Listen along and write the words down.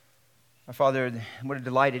Our Father, what a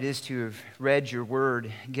delight it is to have read your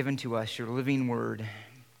word, given to us, your living word,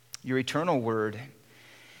 your eternal word.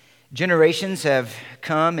 Generations have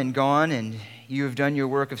come and gone, and you have done your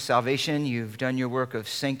work of salvation. You've done your work of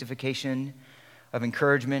sanctification, of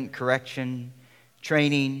encouragement, correction,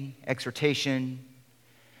 training, exhortation,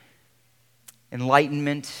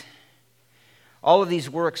 enlightenment. All of these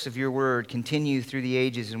works of your word continue through the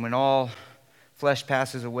ages, and when all flesh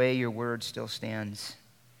passes away, your word still stands.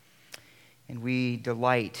 And we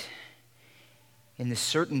delight in the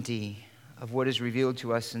certainty of what is revealed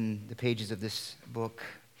to us in the pages of this book,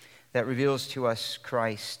 that reveals to us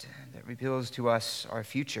Christ, that reveals to us our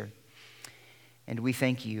future. And we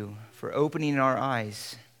thank you for opening our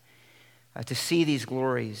eyes to see these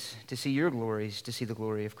glories, to see your glories, to see the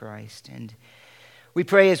glory of Christ. And we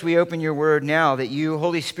pray as we open your word now that you,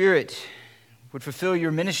 Holy Spirit, would fulfill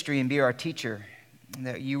your ministry and be our teacher, and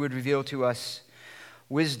that you would reveal to us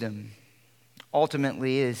wisdom.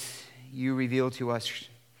 Ultimately, as you reveal to us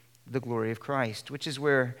the glory of Christ, which is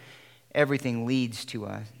where everything leads.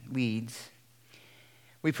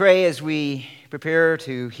 We pray as we prepare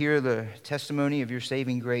to hear the testimony of your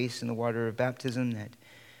saving grace in the water of baptism that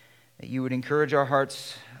you would encourage our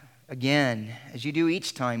hearts again, as you do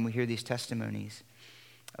each time we hear these testimonies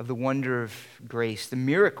of the wonder of grace, the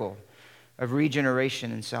miracle of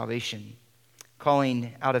regeneration and salvation,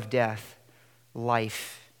 calling out of death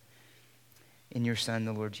life in your Son,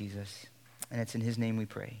 the Lord Jesus. And it's in his name we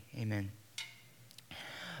pray. Amen.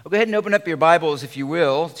 Well, go ahead and open up your Bibles, if you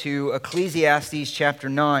will, to Ecclesiastes chapter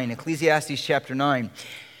 9. Ecclesiastes chapter 9.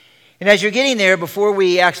 And as you're getting there, before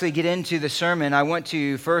we actually get into the sermon, I want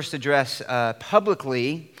to first address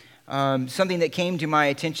publicly something that came to my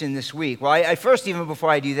attention this week. Well, I first, even before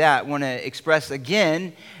I do that, want to express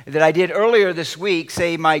again that I did earlier this week,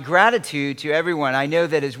 say my gratitude to everyone. I know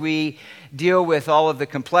that as we deal with all of the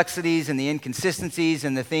complexities and the inconsistencies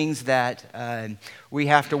and the things that we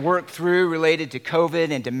have to work through related to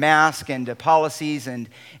COVID and to mask and to policies and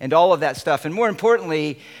all of that stuff. And more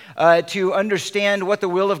importantly, to understand what the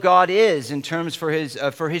will of God is in terms for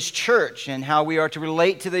his church and how we are to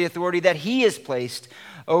relate to the authority that he has placed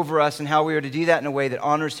over us and how we are to do that in a way that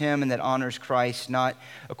honors him and that honors Christ, not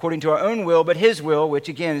according to our own will, but his will, which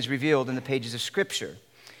again is revealed in the pages of Scripture.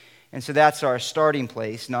 And so that's our starting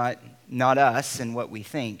place, not us and what we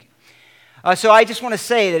think. So I just want to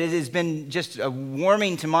say that it has been just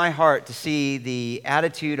warming to my heart to see the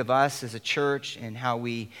attitude of us as a church and how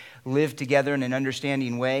we live together in an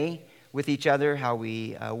understanding way with each other, how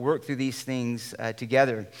we work through these things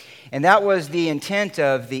together. And that was the intent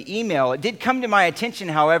of the email. It did come to my attention,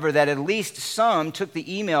 however, that at least some took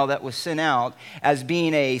the email that was sent out as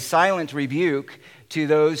being a silent rebuke to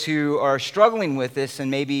those who are struggling with this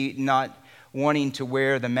and maybe not wanting to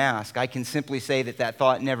wear the mask. I can simply say that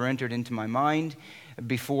thought never entered into my mind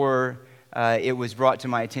before it was brought to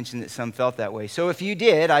my attention that some felt that way. So if you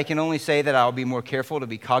did, I can only say that I'll be more careful to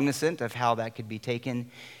be cognizant of how that could be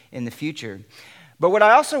taken in the future. But what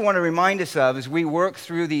I also want to remind us of as we work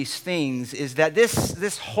through these things is that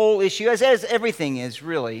this whole issue, as everything is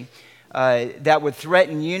really, that would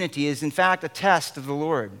threaten unity, is in fact a test of the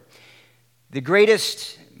Lord. The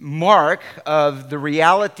greatest mark of the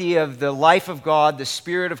reality of the life of God, the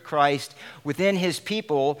Spirit of Christ within his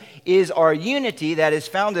people, is our unity that is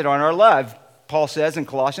founded on our love. Paul says in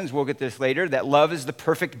Colossians, we'll get this later, that love is the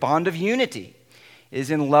perfect bond of unity. It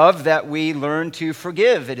is in love that we learn to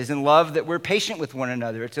forgive. It is in love that we're patient with one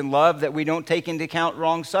another. It's in love that we don't take into account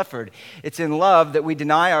wrong suffered. It's in love that we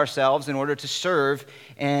deny ourselves in order to serve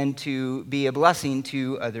and to be a blessing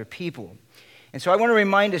to other people. And so I want to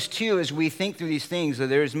remind us, too, as we think through these things, that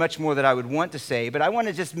there is much more that I would want to say, but I want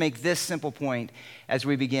to just make this simple point as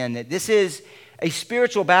we begin, that this is a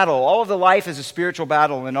spiritual battle. All of the life is a spiritual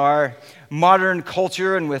battle in our modern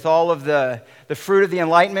culture, and with all of the fruit of the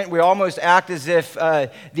Enlightenment, we almost act as if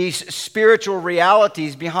these spiritual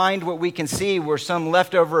realities behind what we can see were some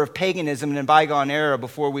leftover of paganism in a bygone era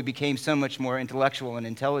before we became so much more intellectual and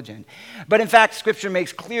intelligent. But in fact, Scripture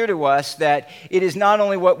makes clear to us that it is not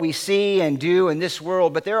only what we see and do in this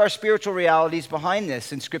world, but there are spiritual realities behind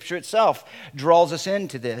this, and Scripture itself draws us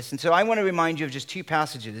into this. And so I want to remind you of just two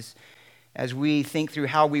passages as we think through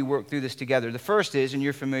how we work through this together. The first is, and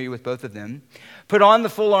you're familiar with both of them, put on the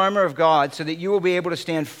full armor of God so that you will be able to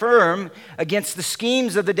stand firm against the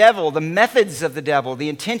schemes of the devil, the methods of the devil, the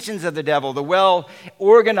intentions of the devil, the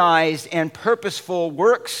well-organized and purposeful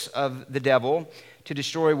works of the devil to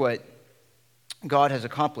destroy what God has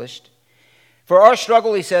accomplished. For our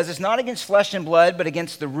struggle, he says, is not against flesh and blood, but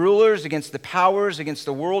against the rulers, against the powers, against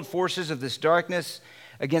the world forces of this darkness,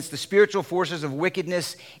 against the spiritual forces of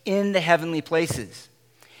wickedness in the heavenly places.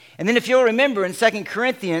 And then if you'll remember in 2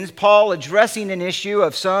 Corinthians, Paul addressing an issue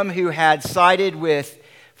of some who had sided with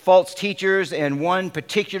false teachers and one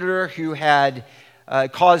particular who had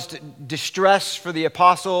caused distress for the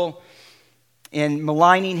apostle in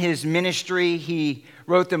maligning his ministry. He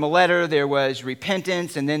wrote them a letter. There was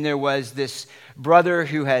repentance, and then there was this brother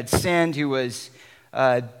who had sinned, who was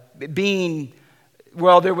there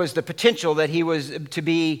was the potential that he was to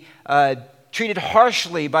be treated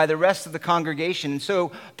harshly by the rest of the congregation. And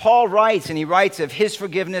so Paul writes, and he writes of his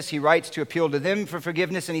forgiveness. He writes to appeal to them for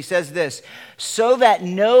forgiveness, and he says this, so that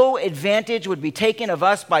no advantage would be taken of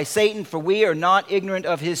us by Satan, for we are not ignorant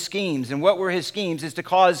of his schemes. And what were his schemes? Is to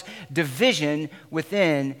cause division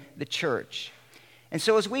within the church. And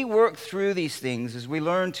so as we work through these things, as we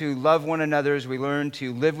learn to love one another, as we learn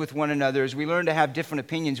to live with one another, as we learn to have different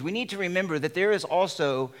opinions, we need to remember that there is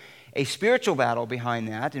also a spiritual battle behind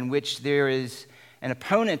that, in which there is an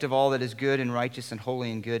opponent of all that is good and righteous and holy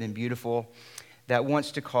and good and beautiful that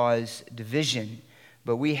wants to cause division.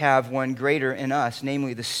 But we have one greater in us,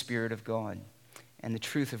 namely the Spirit of God and the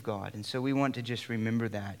truth of God. And so we want to just remember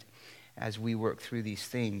that as we work through these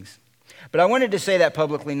things. But I wanted to say that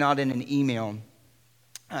publicly, not in an email.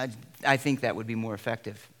 I think that would be more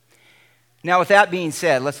effective. Now, with that being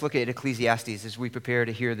said, let's look at Ecclesiastes as we prepare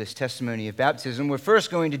to hear this testimony of baptism. We're first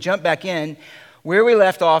going to jump back in where we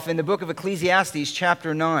left off in the book of Ecclesiastes,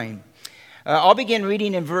 chapter 9. I'll begin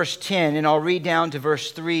reading in verse 10, and I'll read down to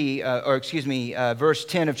verse 10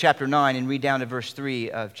 of chapter 9 and read down to verse 3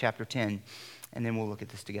 of chapter 10, and then we'll look at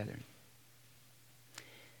this together.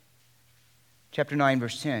 Chapter 9,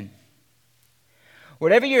 verse 10.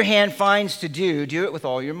 Whatever your hand finds to do, do it with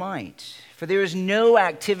all your might. For there is no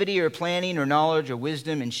activity or planning or knowledge or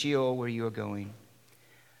wisdom in Sheol where you are going.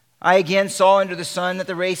 I again saw under the sun that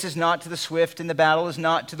the race is not to the swift, and the battle is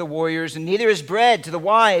not to the warriors, and neither is bread to the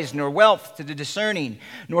wise, nor wealth to the discerning,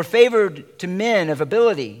 nor favored to men of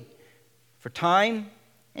ability. For time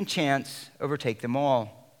and chance overtake them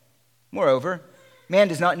all. Moreover, man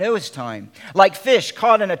does not know his time. Like fish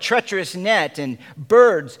caught in a treacherous net and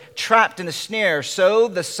birds trapped in a snare, so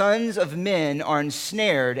the sons of men are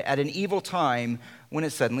ensnared at an evil time when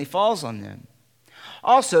it suddenly falls on them.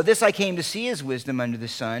 Also, this I came to see as wisdom under the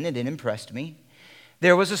sun, and it impressed me.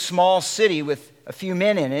 There was a small city with a few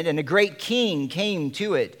men in it, and a great king came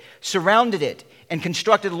to it, surrounded it, and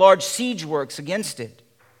constructed large siege works against it.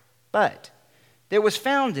 But there was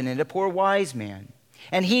found in it a poor wise man,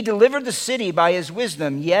 and he delivered the city by his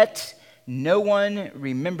wisdom, yet no one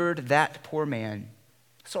remembered that poor man.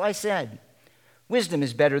 So I said, wisdom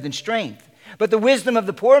is better than strength, but the wisdom of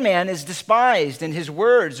the poor man is despised, and his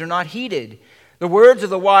words are not heeded. The words of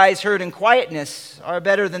the wise heard in quietness are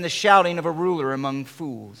better than the shouting of a ruler among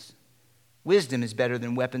fools. Wisdom is better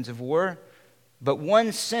than weapons of war, but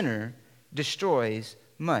one sinner destroys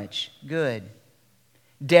much good.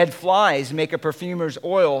 Dead flies make a perfumer's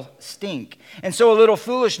oil stink, and so a little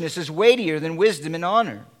foolishness is weightier than wisdom and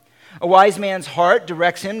honor. A wise man's heart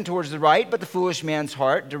directs him towards the right, but the foolish man's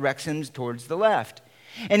heart directs him towards the left.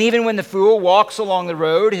 And even when the fool walks along the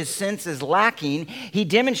road, his sense is lacking, he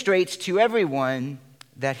demonstrates to everyone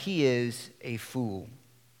that he is a fool.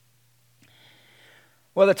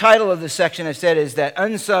 Well, the title of this section, I said, is that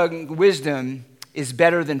unsung wisdom is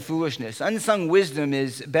better than foolishness. Unsung wisdom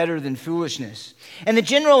is better than foolishness. And the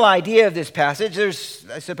general idea of this passage, there's,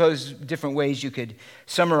 I suppose, different ways you could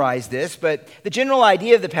summarize this, but the general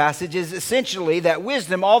idea of the passage is essentially that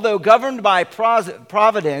wisdom, although governed by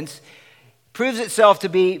providence, proves itself to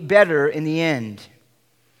be better in the end.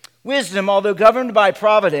 Wisdom, although governed by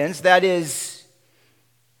providence, that is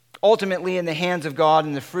ultimately in the hands of God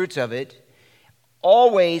and the fruits of it,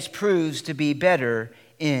 always proves to be better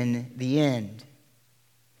in the end.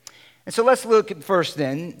 And so let's look at first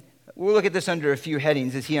then, we'll look at this under a few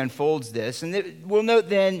headings as he unfolds this. And we'll note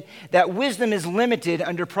then that wisdom is limited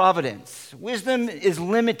under providence. Wisdom is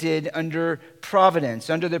limited under providence,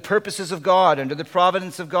 under the purposes of God, under the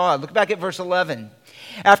providence of God. Look back at verse 11.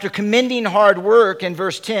 After commending hard work in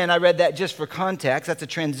verse 10, I read that just for context. That's a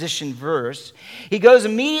transition verse. He goes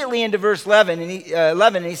immediately into verse 11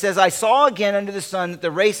 and he says, I saw again under the sun that the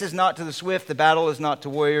race is not to the swift, the battle is not to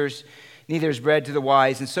warriors, neither is bread to the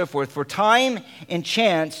wise, and so forth. For time and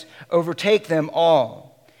chance overtake them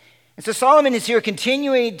all. And so Solomon is here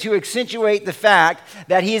continuing to accentuate the fact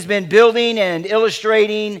that he has been building and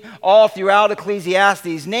illustrating all throughout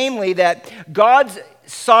Ecclesiastes, namely that God's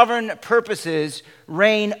sovereign purposes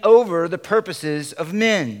reign over the purposes of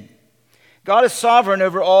men. God is sovereign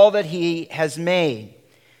over all that he has made.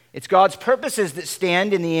 It's God's purposes that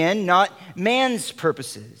stand in the end, not man's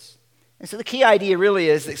purposes. And so the key idea really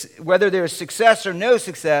is that whether there is success or no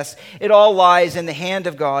success, it all lies in the hand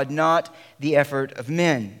of God, not the effort of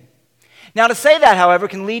men. Now, to say that, however,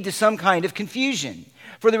 can lead to some kind of confusion.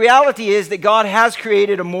 For the reality is that God has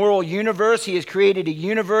created a moral universe. He has created a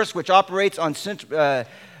universe which operates on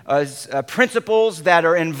principles that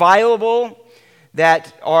are inviolable,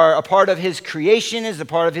 that are a part of His creation, is a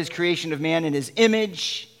part of His creation of man in His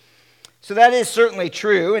image. So that is certainly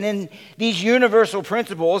true. And in these universal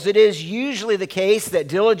principles, it is usually the case that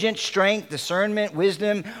diligence, strength, discernment,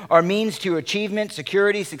 wisdom are means to achievement,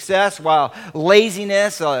 security, success, while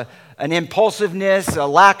laziness, an impulsiveness, a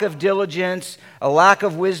lack of diligence, a lack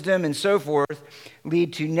of wisdom, and so forth,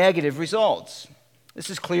 lead to negative results.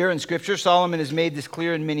 This is clear in Scripture. Solomon has made this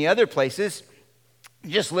clear in many other places.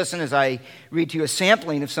 Just listen as I read to you a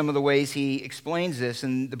sampling of some of the ways he explains this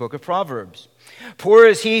in the book of Proverbs. Poor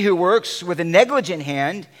is he who works with a negligent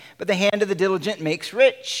hand, but the hand of the diligent makes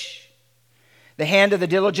rich. The hand of the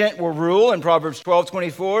diligent will rule in Proverbs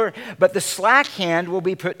 12:24, but the slack hand will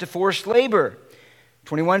be put to forced labor.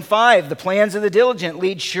 21:5, the plans of the diligent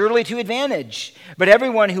lead surely to advantage, but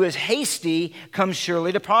everyone who is hasty comes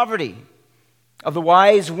surely to poverty. Of the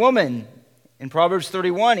wise woman, in Proverbs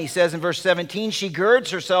 31, he says in verse 17, she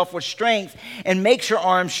girds herself with strength and makes her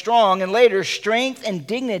arms strong. And later, strength and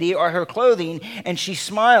dignity are her clothing, and she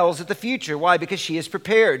smiles at the future. Why? Because she is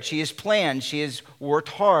prepared, she has planned, she has worked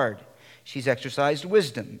hard, she's exercised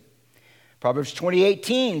wisdom. Proverbs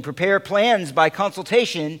 20:18, prepare plans by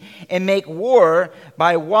consultation and make war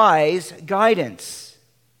by wise guidance.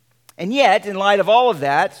 And yet, in light of all of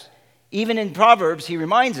that, even in Proverbs, he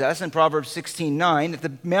reminds us in Proverbs 16:9 that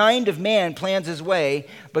the mind of man plans his way,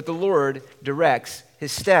 but the Lord directs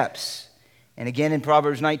his steps. And again in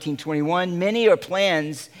Proverbs 19:21, many are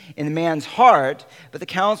plans in the man's heart, but the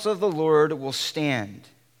counsel of the Lord will stand.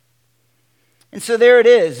 And so there it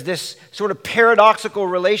is, this sort of paradoxical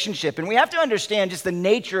relationship. And we have to understand just the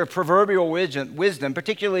nature of proverbial wisdom,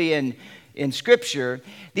 particularly in Scripture.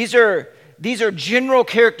 These are general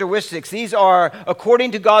characteristics. These are,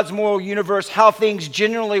 according to God's moral universe, how things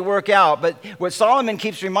generally work out. But what Solomon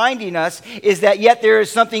keeps reminding us is that yet there is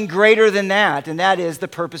something greater than that, and that is the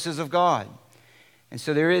purposes of God. And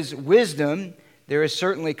so there is wisdom, there is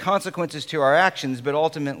certainly consequences to our actions, but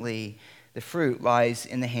ultimately the fruit lies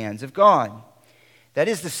in the hands of God. That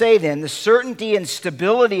is to say, then, the certainty and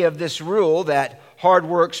stability of this rule that hard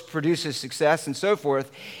work produces success and so forth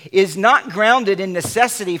is not grounded in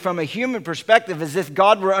necessity from a human perspective, as if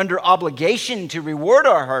God were under obligation to reward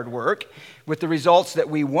our hard work with the results that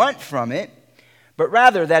we want from it, but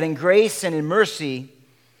rather that in grace and in mercy,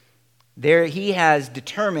 there He has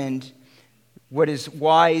determined what is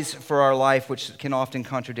wise for our life, which can often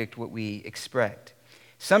contradict what we expect.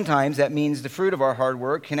 Sometimes that means the fruit of our hard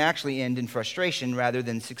work can actually end in frustration rather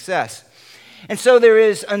than success. And so there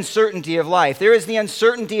is uncertainty of life. There is the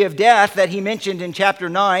uncertainty of death that he mentioned in chapter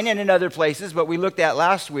 9 and in other places, but we looked at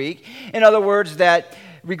last week. In other words, that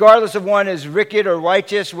regardless of one is wicked or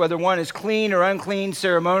righteous, whether one is clean or unclean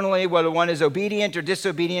ceremonially, whether one is obedient or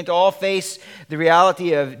disobedient, all face the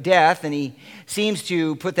reality of death. And he seems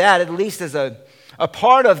to put that at least as a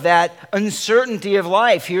part of that uncertainty of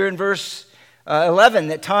life here in verse 11,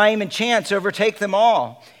 that time and chance overtake them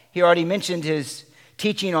all. He already mentioned his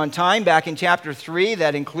teaching on time back in chapter 3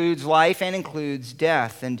 that includes life and includes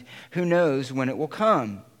death, and who knows when it will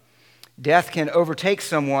come. Death can overtake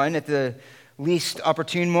someone at the least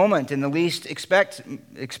opportune moment, in the least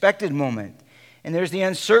expected moment. And there's the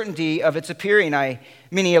uncertainty of its appearing.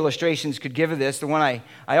 Many illustrations could give of this. The one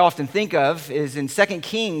I often think of is in 2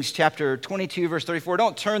 Kings chapter 22, verse 34.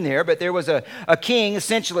 Don't turn there, but there was a king,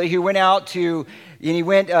 essentially, who went out and he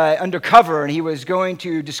went undercover, and he was going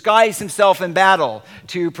to disguise himself in battle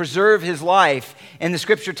to preserve his life. And the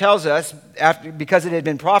Scripture tells us, because it had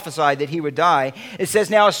been prophesied that he would die, it says,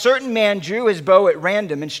 now a certain man drew his bow at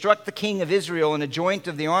random and struck the king of Israel in a joint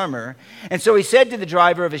of the armor. And so he said to the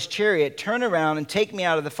driver of his chariot, turn around and take me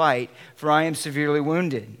out of the fight, for I am severely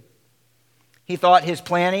wounded. He thought his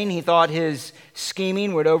planning, he thought his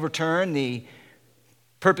scheming would overturn the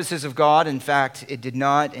purposes of God. In fact, it did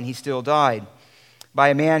not, and he still died by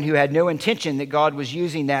a man who had no intention that God was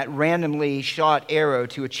using that randomly shot arrow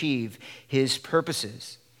to achieve his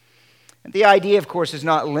purposes. And the idea, of course, is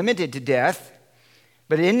not limited to death,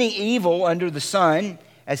 but any evil under the sun,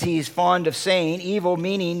 as he's fond of saying, evil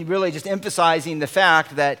meaning really just emphasizing the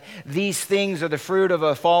fact that these things are the fruit of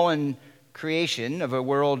a fallen creation, of a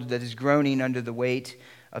world that is groaning under the weight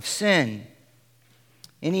of sin.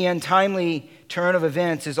 Any untimely turn of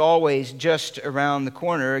events is always just around the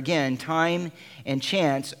corner. Again, time and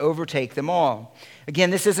chance overtake them all. Again,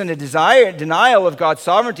 this isn't a denial of God's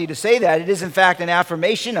sovereignty to say that. It is, in fact, an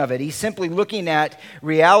affirmation of it. He's simply looking at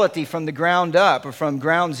reality from the ground up, or from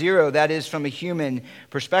ground zero, that is, from a human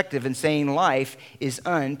perspective, and saying life is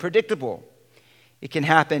unpredictable. It can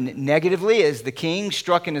happen negatively, as the king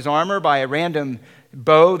struck in his armor by a random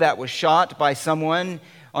bow that was shot by someone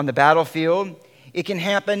on the battlefield. It can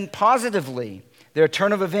happen positively. There are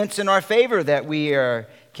turn of events in our favor that we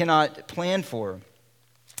cannot plan for.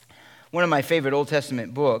 One of my favorite Old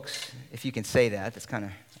Testament books, if you can say that, that's kind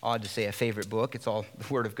of odd to say a favorite book, it's all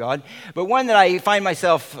the Word of God, but one that I find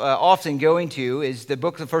myself often going to is the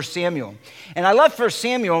book of 1 Samuel. And I love 1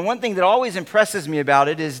 Samuel, and one thing that always impresses me about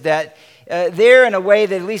it is that there, in a way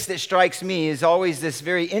that at least that strikes me, is always this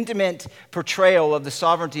very intimate portrayal of the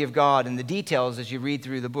sovereignty of God and the details as you read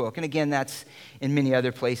through the book. And again, that's in many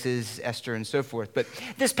other places, Esther and so forth. But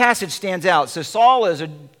this passage stands out. So Saul is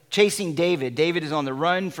chasing David. David is on the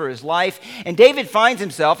run for his life. And David finds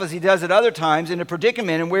himself, as he does at other times, in a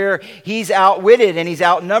predicament where he's outwitted and he's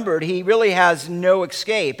outnumbered. He really has no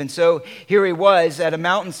escape. And so here he was at a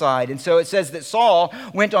mountainside. And so it says that Saul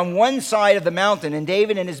went on one side of the mountain and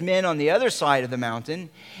David and his men on the other side of the mountain.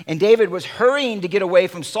 And David was hurrying to get away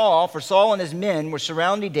from Saul, for Saul and his men were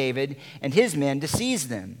surrounding David and his men to seize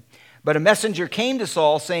them. But a messenger came to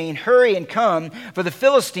Saul saying, "Hurry and come, for the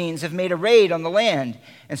Philistines have made a raid on the land."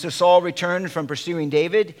 And so Saul returned from pursuing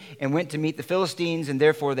David and went to meet the Philistines, and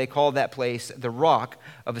therefore they called that place the Rock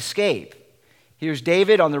of Escape. Here's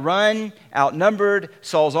David on the run, outnumbered.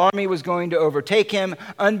 Saul's army was going to overtake him.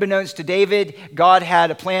 Unbeknownst to David, God had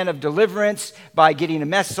a plan of deliverance by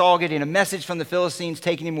Saul getting a message from the Philistines,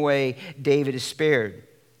 taking him away. David is spared.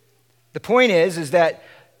 The point is that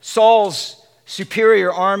Saul's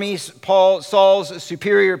superior armies, Saul's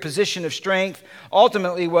superior position of strength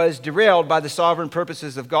ultimately was derailed by the sovereign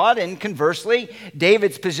purposes of God. And conversely,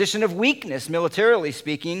 David's position of weakness, militarily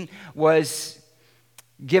speaking, was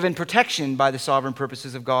given protection by the sovereign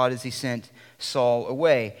purposes of God as he sent Saul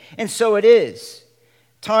away. And so it is.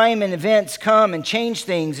 Time and events come and change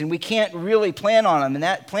things, and we can't really plan on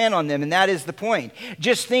them, and that is the point.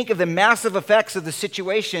 Just think of the massive effects of the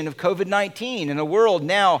situation of COVID-19 in a world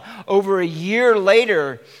now over a year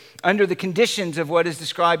later under the conditions of what is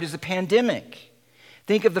described as a pandemic.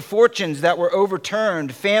 Think of the fortunes that were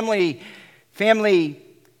overturned, family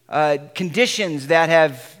conditions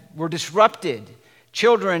that were disrupted.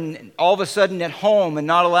 Children all of a sudden at home and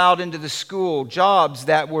not allowed into the school, jobs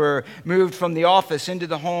that were moved from the office into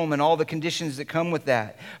the home and all the conditions that come with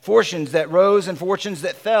that. Fortunes that rose and fortunes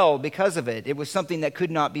that fell because of it. It was something that could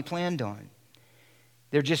not be planned on.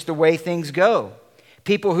 They're just the way things go.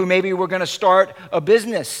 People who maybe were going to start a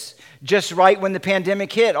business just right when the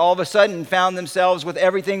pandemic hit, all of a sudden found themselves with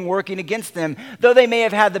everything working against them, though they may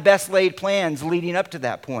have had the best laid plans leading up to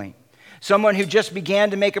that point. Someone who just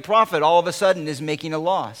began to make a profit all of a sudden is making a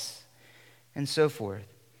loss, and so forth.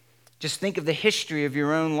 Just think of the history of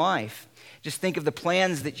your own life. Just think of the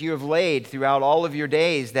plans that you have laid throughout all of your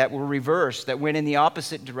days that were reversed, that went in the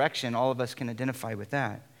opposite direction. All of us can identify with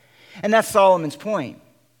that. And that's Solomon's point.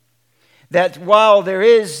 That while there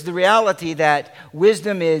is the reality that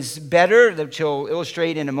wisdom is better, that he'll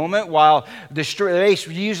illustrate in a moment, while the race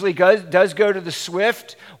usually does go to the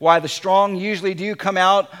swift, while the strong usually do come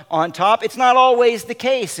out on top, it's not always the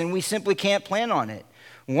case, and we simply can't plan on it.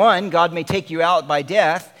 One, God may take you out by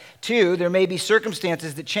death. Two, there may be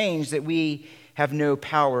circumstances that change that we have no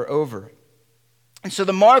power over. And so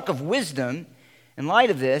the mark of wisdom, in light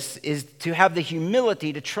of this, is to have the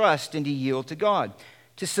humility to trust and to yield to God,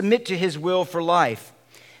 to submit to his will for life.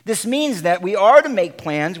 This means that we are to make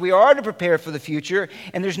plans, we are to prepare for the future,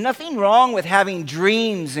 and there's nothing wrong with having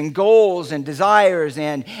dreams and goals and desires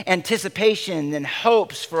and anticipation and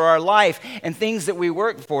hopes for our life and things that we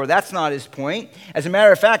work for. That's not his point. As a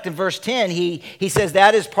matter of fact, in verse 10, he says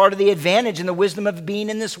that is part of the advantage and the wisdom of being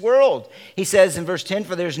in this world. He says in verse 10,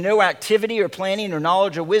 "For there's no activity or planning or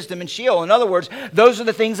knowledge or wisdom in Sheol." In other words, those are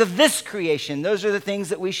the things of this creation. Those are the things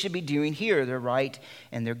that we should be doing here. They're right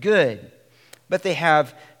and they're good. But they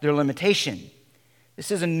have their limitation. This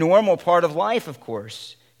is a normal part of life, of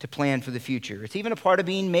course, to plan for the future. It's even a part of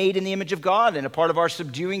being made in the image of God, and a part of our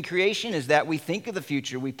subduing creation is that we think of the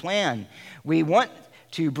future, we plan. We want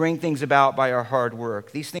to bring things about by our hard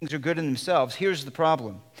work. These things are good in themselves. Here's the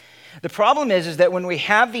problem. The problem is that when we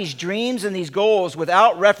have these dreams and these goals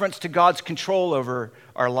without reference to God's control over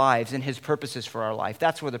our lives and his purposes for our life,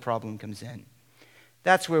 that's where the problem comes in.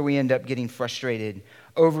 That's where we end up getting frustrated,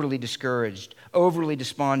 overly discouraged, overly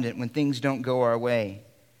despondent when things don't go our way.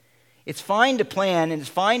 It's fine to plan, and it's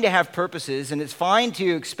fine to have purposes, and it's fine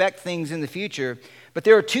to expect things in the future, but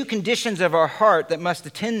there are two conditions of our heart that must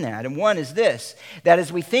attend that. And one is this, that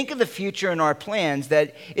as we think of the future and our plans,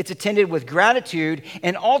 that it's attended with gratitude,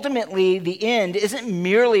 and ultimately the end isn't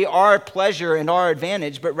merely our pleasure and our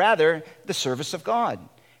advantage, but rather the service of God,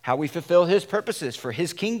 how we fulfill His purposes for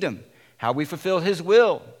His kingdom, how we fulfill His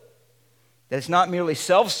will. That it's not merely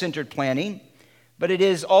self-centered planning, but it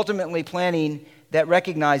is ultimately planning that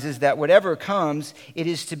recognizes that whatever comes, it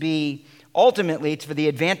is to be ultimately for the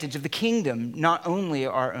advantage of the kingdom, not only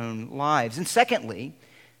our own lives. And secondly,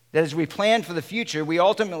 that as we plan for the future, we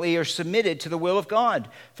ultimately are submitted to the will of God,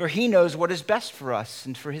 for He knows what is best for us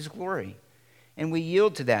and for His glory. And we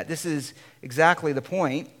yield to that. This is exactly the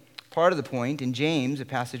point, part of the point in James, a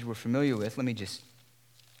passage we're familiar with. Let me just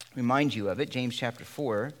remind you of it. James chapter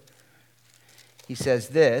 4. He says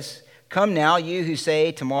this, "Come now, you who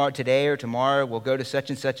say today or tomorrow we'll go to such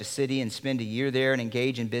and such a city and spend a year there and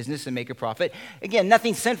engage in business and make a profit." Again,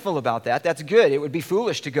 nothing sinful about that. That's good. It would be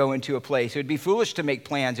foolish to go into a place. It would be foolish to make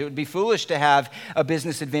plans. It would be foolish to have a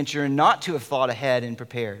business adventure and not to have thought ahead and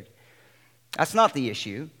prepared. That's not the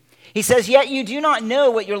issue. He says, "Yet you do not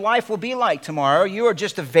know what your life will be like tomorrow. You are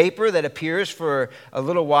just a vapor that appears for a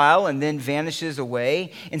little while and then vanishes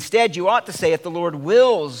away. Instead, you ought to say, if the Lord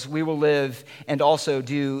wills, we will live and also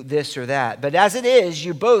do this or that. But as it is,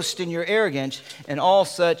 you boast in your arrogance, and all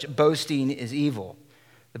such boasting is evil."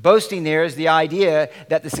 The boasting there is the idea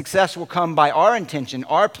that the success will come by our intention,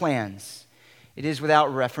 our plans. It is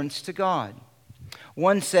without reference to God.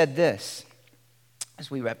 One said this,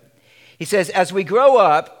 he says, "As we grow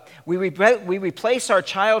up, we replace our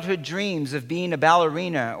childhood dreams of being a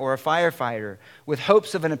ballerina or a firefighter with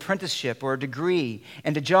hopes of an apprenticeship or a degree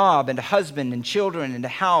and a job and a husband and children and a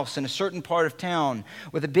house in a certain part of town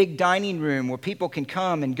with a big dining room where people can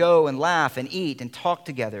come and go and laugh and eat and talk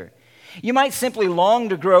together. You might simply long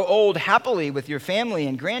to grow old happily with your family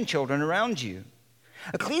and grandchildren around you.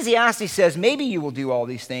 Ecclesiastes says maybe you will do all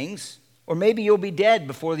these things, or maybe you'll be dead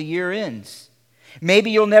before the year ends.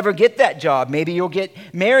 Maybe you'll never get that job. Maybe you'll get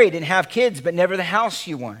married and have kids, but never the house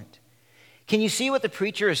you want. Can you see what the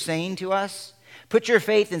preacher is saying to us? Put your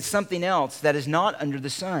faith in something else that is not under the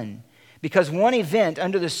sun, because one event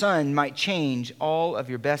under the sun might change all of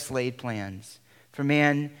your best laid plans, for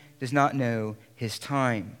man does not know his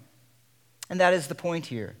time." And that is the point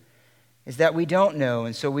here, is that we don't know,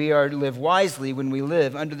 and so we are to live wisely when we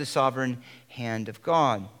live under the sovereign hand of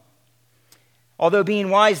God. Although being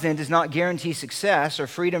wise then does not guarantee success or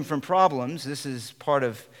freedom from problems, this is part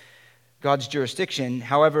of God's jurisdiction.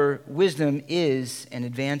 However, wisdom is an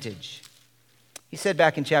advantage. He said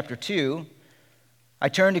back in chapter 2, "I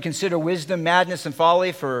turn to consider wisdom, madness, and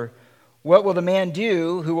folly, for what will the man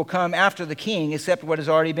do who will come after the king except what has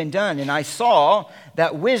already been done? And I saw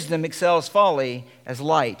that wisdom excels folly as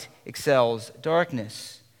light excels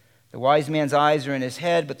darkness. The wise man's eyes are in his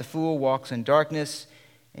head, but the fool walks in darkness.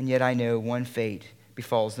 And yet I know one fate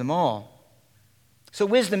befalls them all." So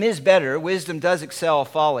wisdom is better. Wisdom does excel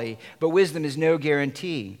folly, but wisdom is no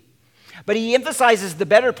guarantee. But he emphasizes the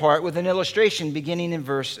better part with an illustration beginning in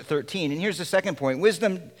verse 13. And here's the second point.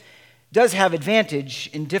 Wisdom does have advantage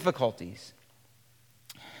in difficulties.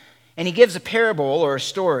 And he gives a parable or a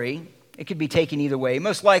story. It could be taken either way.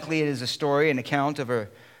 Most likely it is a story, an account of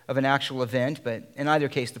an actual event, but in either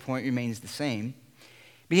case the point remains the same.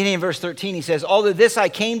 Beginning in verse 13, he says, "Although this I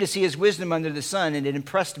came to see as wisdom under the sun, and it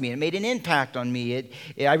impressed me. It made an impact on me.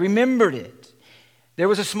 I remembered it. There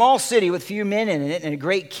was a small city with few men in it, and a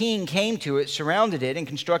great king came to it, surrounded it, and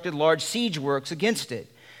constructed large siege works against it.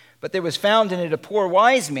 But there was found in it a poor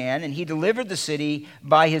wise man, and he delivered the city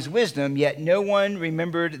by his wisdom, yet no one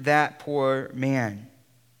remembered that poor man."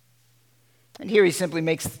 And here he simply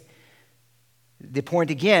makes the point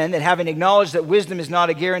again that having acknowledged that wisdom is not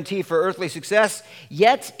a guarantee for earthly success,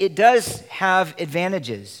 yet it does have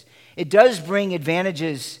advantages. It does bring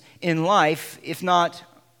advantages in life, if not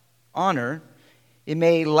honor. It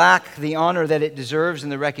may lack the honor that it deserves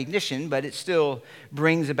and the recognition, but it still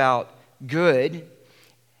brings about good.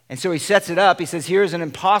 And so he sets it up. He says, here's an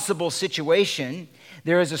impossible situation.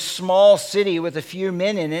 There is a small city with a few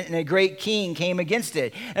men in it, and a great king came against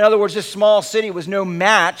it. In other words, this small city was no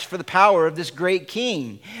match for the power of this great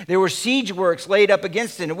king. There were siege works laid up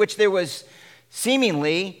against it, in which there was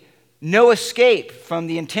seemingly no escape from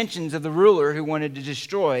the intentions of the ruler who wanted to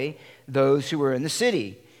destroy those who were in the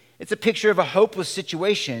city. It's a picture of a hopeless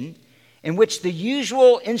situation in which the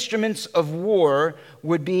usual instruments of war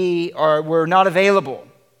were not available.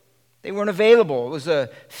 They weren't available. It was a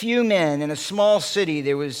few men in a small city.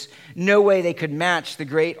 There was no way they could match the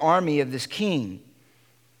great army of this king.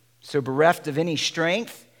 So bereft of any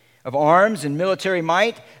strength, of arms and military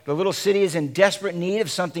might. The little city is in desperate need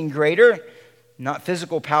of something greater, not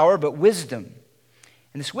physical power, but wisdom.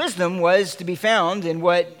 And this wisdom was to be found in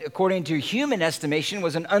what, according to human estimation,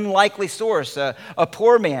 was an unlikely source, a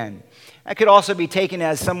poor man. That could also be taken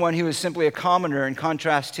as someone who is simply a commoner in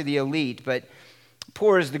contrast to the elite, but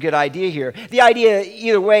poor is the good idea here. The idea,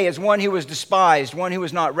 either way, is one who was despised, one who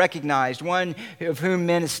was not recognized, one of whom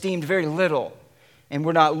men esteemed very little, and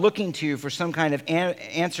were not looking to for some kind of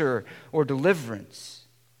answer or deliverance.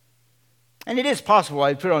 And it is possible,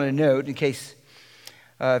 I put on a note in case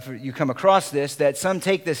if you come across this, that some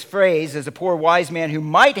take this phrase as a poor wise man who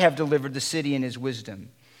might have delivered the city in his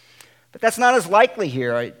wisdom. But that's not as likely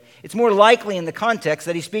here. It's more likely in the context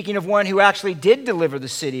that he's speaking of one who actually did deliver the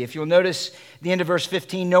city. If you'll notice the end of verse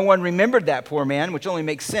 15, no one remembered that poor man, which only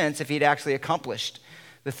makes sense if he'd actually accomplished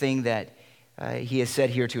the thing that he is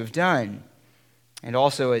said here to have done. And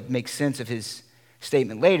also it makes sense of his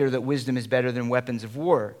statement later that wisdom is better than weapons of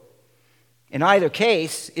war. In either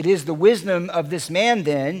case, it is the wisdom of this man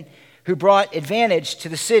then who brought advantage to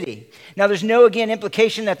the city. Now, there's no, again,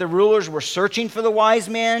 implication that the rulers were searching for the wise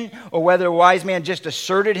man, or whether the wise man just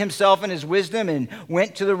asserted himself and his wisdom and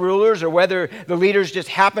went to the rulers, or whether the leaders just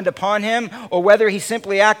happened upon him, or whether he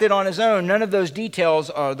simply acted on his own. None of those details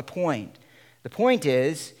are the point. The point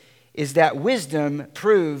is that wisdom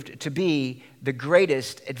proved to be the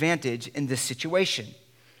greatest advantage in this situation.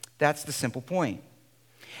 That's the simple point.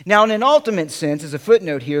 Now, in an ultimate sense, as a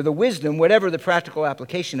footnote here, the wisdom, whatever the practical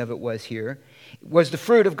application of it was here, was the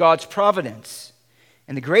fruit of God's providence.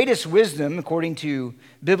 And the greatest wisdom, according to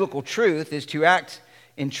biblical truth, is to act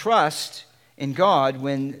in trust in God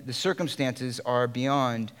when the circumstances are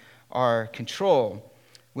beyond our control,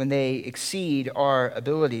 when they exceed our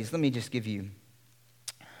abilities. Let me just give you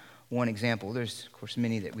one example. There's, of course,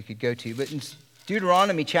 many that we could go to. But in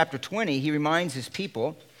Deuteronomy chapter 20, he reminds his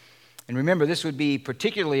people. And remember, this would be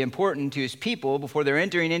particularly important to his people before they're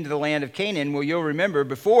entering into the land of Canaan. Well, you'll remember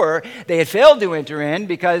before they had failed to enter in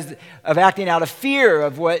because of acting out of fear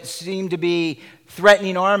of what seemed to be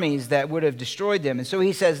threatening armies that would have destroyed them. And so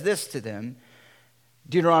he says this to them,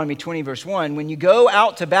 Deuteronomy 20, verse 1, when you go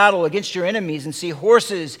out to battle against your enemies and see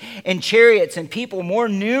horses and chariots and people more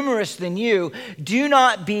numerous than you, do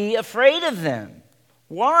not be afraid of them.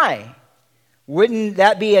 Why? Wouldn't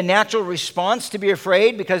that be a natural response to be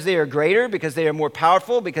afraid because they are greater, because they are more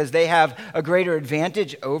powerful, because they have a greater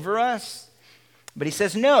advantage over us? But he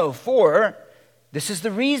says, no, for this is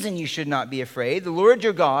the reason you should not be afraid. The Lord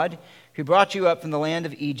your God, who brought you up from the land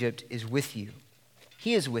of Egypt, is with you.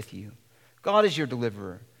 He is with you. God is your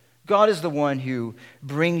deliverer. God is the one who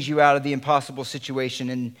brings you out of the impossible situation,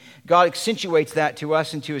 and God accentuates that to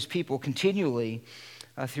us and to his people continually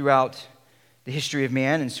throughout the history of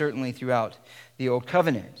man and certainly throughout the Old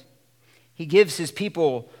Covenant. He gives his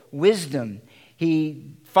people wisdom.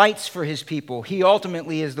 He fights for his people. He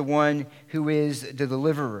ultimately is the one who is the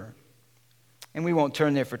deliverer. And we won't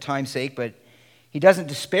turn there for time's sake, but he doesn't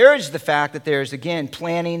disparage the fact that there's, again,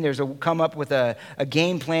 planning. There's come up with a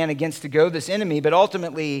game plan against to go this enemy, but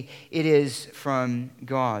ultimately it is from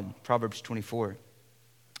God, Proverbs 24.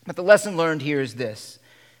 But the lesson learned here is this.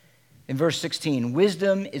 In verse 16,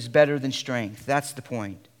 wisdom is better than strength. That's the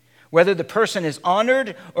point. Whether the person is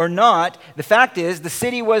honored or not, the fact is the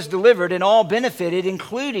city was delivered and all benefited,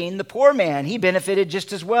 including the poor man. He benefited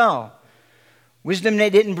just as well. Wisdom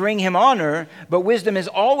didn't bring him honor, but wisdom is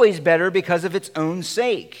always better because of its own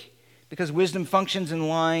sake, because wisdom functions in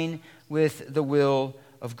line with the will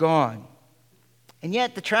of God. And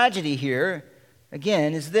yet the tragedy here,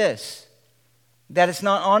 again, is this, that it's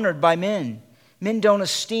not honored by men. Men don't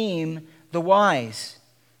esteem the wise.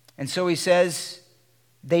 And so he says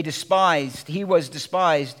he was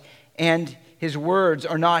despised, and his words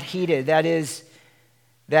are not heeded. That is,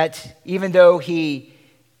 that even though he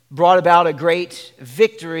brought about a great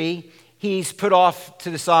victory, he's put off to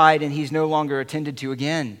the side and he's no longer attended to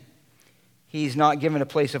again. He's not given a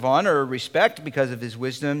place of honor or respect because of his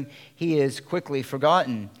wisdom. He is quickly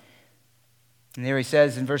forgotten. And there he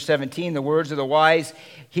says in verse 17, the words of the wise,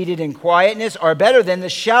 heeded in quietness, are better than the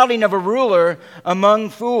shouting of a ruler among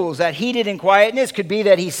fools. That heeded in quietness could be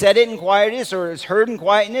that he said it in quietness or is heard in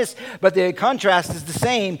quietness, but the contrast is the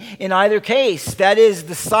same in either case. That is,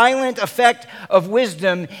 the silent effect of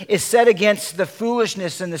wisdom is set against the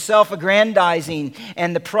foolishness and the self-aggrandizing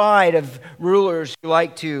and the pride of rulers who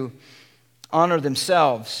like to honor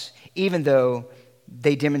themselves, even though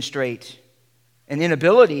they demonstrate an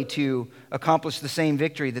inability to accomplish the same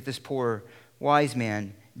victory that this poor wise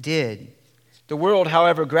man did. The world,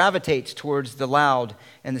 however, gravitates towards the loud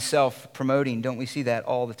and the self-promoting. Don't we see that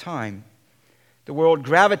all the time? The world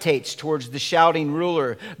gravitates towards the shouting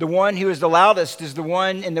ruler. The one who is the loudest is the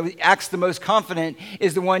one, and acts the most confident,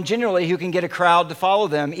 is the one generally who can get a crowd to follow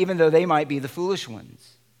them, even though they might be the foolish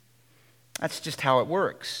ones. That's just how it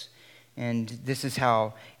works. And this is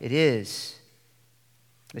how it is.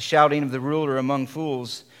 The shouting of the ruler among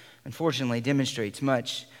fools, unfortunately, demonstrates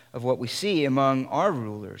much of what we see among our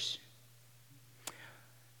rulers.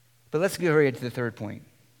 But let's go right to the third point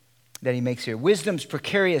that he makes here. Wisdom's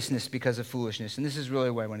precariousness because of foolishness. And this is really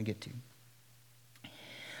what I want to get to.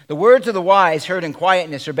 The words of the wise heard in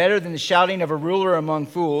quietness are better than the shouting of a ruler among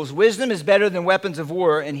fools. Wisdom is better than weapons of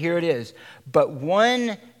war, and here it is. But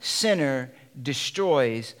one sinner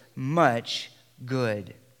destroys much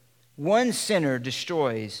good. One sinner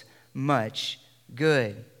destroys much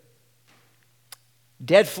good.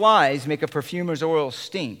 Dead flies make a perfumer's oil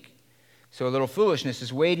stink, so a little foolishness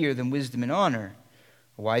is weightier than wisdom and honor.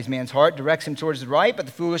 A wise man's heart directs him towards the right, but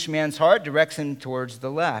the foolish man's heart directs him towards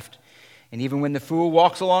the left. And even when the fool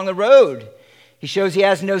walks along the road, he shows he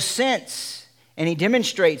has no sense, and he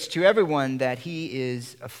demonstrates to everyone that he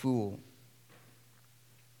is a fool.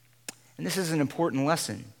 And this is an important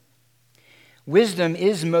lesson. Wisdom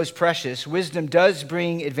is most precious. Wisdom does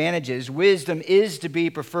bring advantages. Wisdom is to be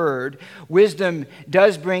preferred. Wisdom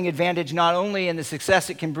does bring advantage not only in the success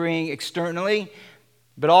it can bring externally,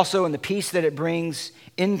 but also in the peace that it brings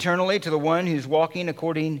internally to the one who's walking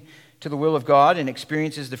according to the will of God and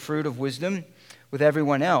experiences the fruit of wisdom with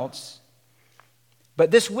everyone else.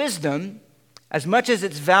 But this wisdom, as much as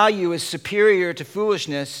its value is superior to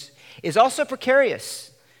foolishness, is also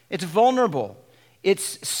precarious. It's vulnerable.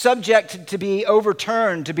 It's subject to be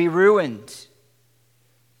overturned, to be ruined.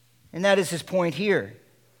 And that is his point here.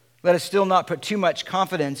 Let us still not put too much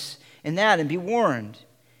confidence in that and be warned.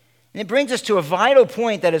 And it brings us to a vital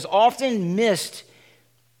point that is often missed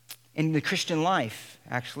in the Christian life,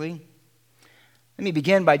 actually. Let me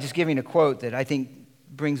begin by just giving a quote that I think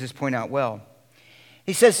brings this point out well.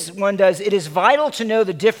 He says, "It is vital to know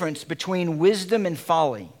the difference between wisdom and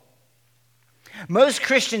folly. Most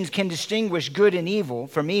Christians can distinguish good and evil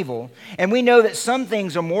from evil, and we know that some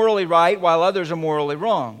things are morally right while others are morally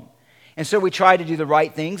wrong. And so we try to do the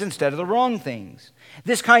right things instead of the wrong things.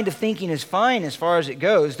 This kind of thinking is fine as far as it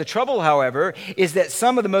goes. The trouble, however, is that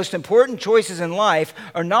some of the most important choices in life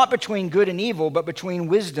are not between good and evil, but between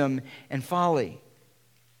wisdom and folly."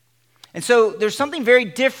 And so there's something very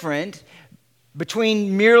different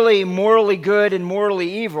between merely morally good and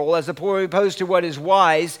morally evil as opposed to what is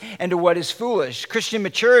wise and to what is foolish. Christian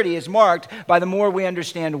maturity is marked by the more we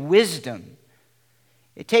understand wisdom.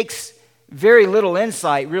 It takes very little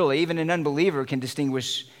insight, really. Even an unbeliever can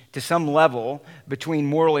distinguish to some level between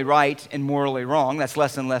morally right and morally wrong. That's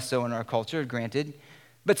less and less so in our culture, granted.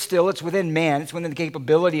 But still, it's within man. It's within the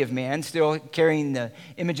capability of man, still carrying the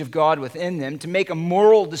image of God within them, to make a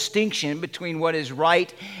moral distinction between what is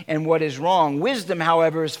right and what is wrong. Wisdom,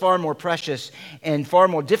 however, is far more precious and far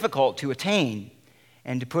more difficult to attain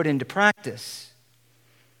and to put into practice.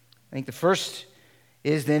 I think the first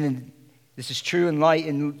is then, and this is true in light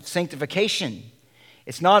in sanctification.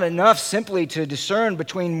 It's not enough simply to discern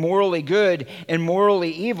between morally good and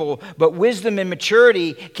morally evil, but wisdom and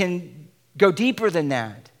maturity can go deeper than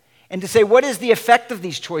that, and to say, what is the effect of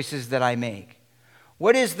these choices that I make?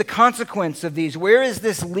 What is the consequence of these? Where is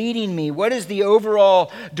this leading me? What is the overall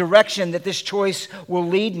direction that this choice will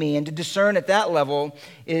lead me? And to discern at that level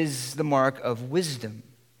is the mark of wisdom.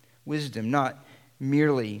 Wisdom, not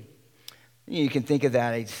merely. You can think of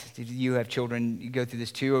that. If you have children, you go through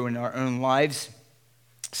this too in our own lives.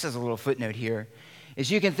 This is a little footnote here. Is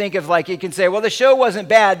you can think of, like, you can say, well, the show wasn't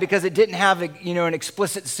bad because it didn't have an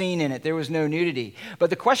explicit scene in it. There was no nudity. But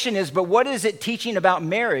the question is, but what is it teaching about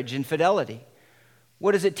marriage and fidelity?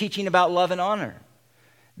 What is it teaching about love and honor?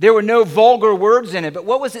 There were no vulgar words in it, but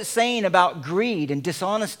what was it saying about greed and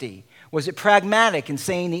dishonesty? Was it pragmatic in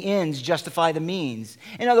saying the ends justify the means?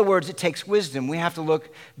 In other words, it takes wisdom. We have to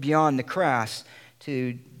look beyond the crass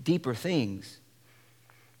to deeper things.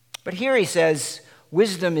 But here he says,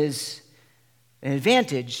 wisdom is an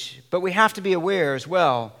advantage, but we have to be aware as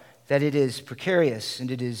well that it is precarious and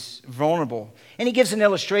it is vulnerable. And he gives an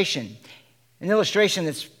illustration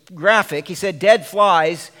that's graphic. He said, dead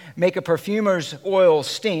flies make a perfumer's oil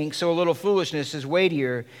stink, so a little foolishness is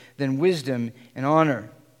weightier than wisdom and honor.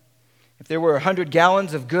 If there were 100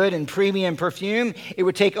 gallons of good and premium perfume, it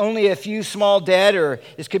would take only a few small dead, or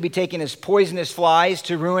this could be taken as poisonous flies,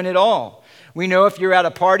 to ruin it all. We know if you're at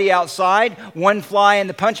a party outside, one fly in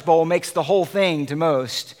the punch bowl makes the whole thing, to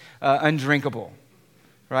most, undrinkable.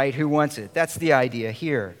 Right? Who wants it? That's the idea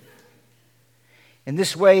here. In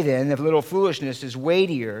this way, then, a little foolishness is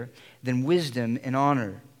weightier than wisdom and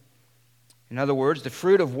honor. In other words, the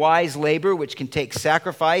fruit of wise labor, which can take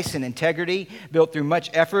sacrifice and integrity, built through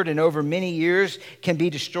much effort and over many years, can be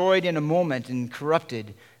destroyed in a moment and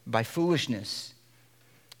corrupted by foolishness.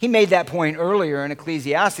 He made that point earlier in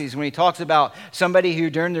Ecclesiastes when he talks about somebody who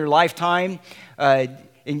during their lifetime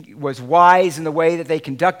was wise in the way that they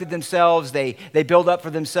conducted themselves. They build up for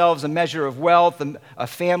themselves a measure of wealth, a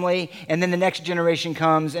family, and then the next generation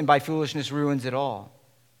comes and by foolishness ruins it all.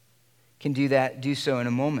 Can do so in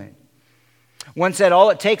a moment. One said,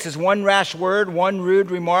 all it takes is one rash word, one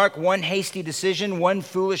rude remark, one hasty decision, one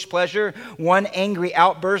foolish pleasure, one angry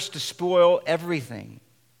outburst to spoil everything.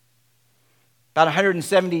 About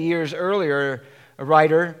 170 years earlier, a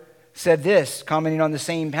writer said this, commenting on the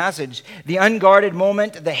same passage: the unguarded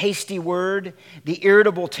moment, the hasty word, the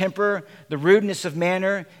irritable temper, the rudeness of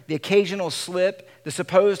manner, the occasional slip, the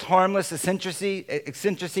supposed harmless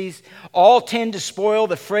eccentricities, all tend to spoil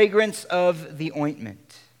the fragrance of the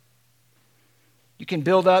ointment. You can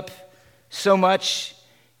build up so much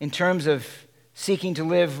in terms of seeking to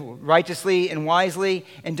live righteously and wisely,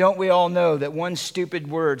 and don't we all know that one stupid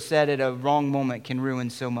word said at a wrong moment can ruin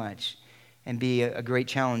so much and be a great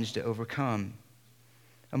challenge to overcome?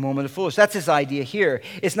 A moment of foolishness. That's his idea here.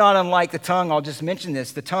 It's not unlike the tongue. I'll just mention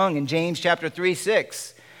this. The tongue in James chapter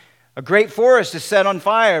 3:6. A great forest is set on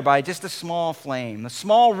fire by just a small flame. A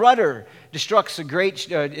small rudder directs a great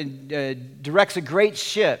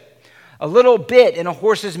ship. A little bit in a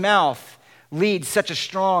horse's mouth leads such a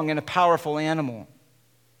strong and a powerful animal.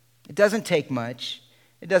 It doesn't take much.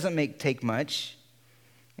 It doesn't take much.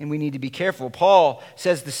 And we need to be careful. Paul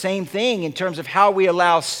says the same thing in terms of how we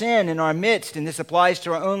allow sin in our midst, and this applies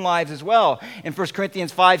to our own lives as well. In 1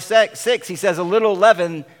 Corinthians 5:6, he says, a little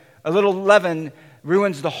leaven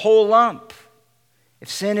ruins the whole lump. If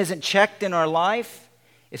sin isn't checked in our life,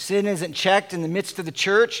 if sin isn't checked in the midst of the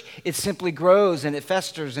church, it simply grows and it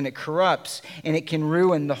festers and it corrupts and it can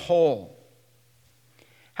ruin the whole.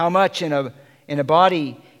 How much in a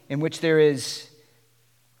body in which there is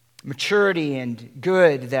maturity and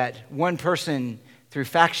good that one person through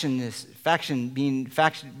being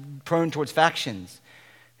prone towards factions,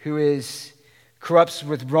 who corrupts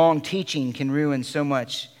with wrong teaching, can ruin so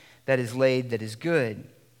much that is laid that is good.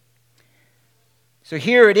 So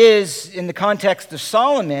here it is in the context of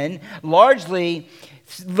Solomon, largely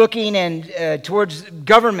looking towards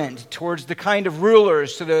government, towards the kind of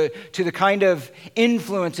rulers, to the kind of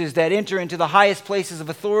influences that enter into the highest places of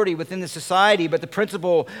authority within the society, but the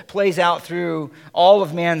principle plays out through all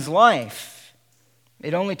of man's life.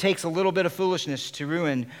 It only takes a little bit of foolishness to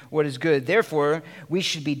ruin what is good. Therefore, we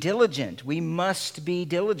should be diligent. We must be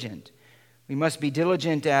diligent. We must be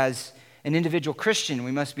diligent as an individual Christian.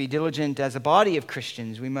 We must be diligent as a body of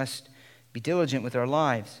Christians. We must be diligent with our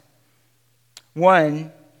lives.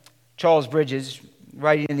 One, Charles Bridges,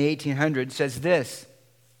 writing in the 1800s, says this.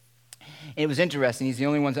 And it was interesting. He's the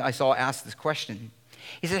only one that I saw ask this question.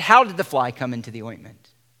 He said, how did the fly come into the ointment?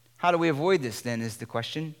 How do we avoid this then is the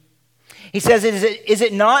question. He says, is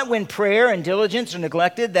it not when prayer and diligence are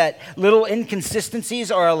neglected that little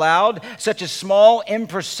inconsistencies are allowed, such as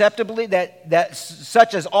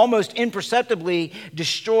such as almost imperceptibly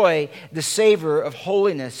destroy the savor of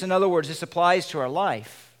holiness? In other words, this applies to our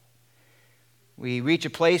life. We reach a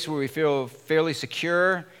place where we feel fairly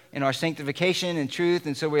secure in our sanctification and truth,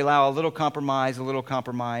 and so we allow a little compromise,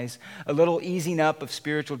 a little easing up of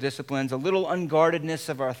spiritual disciplines, a little unguardedness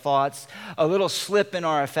of our thoughts, a little slip in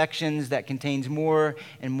our affections that contains more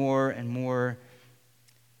and more and more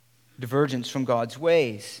divergence from God's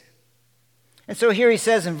ways. And so here he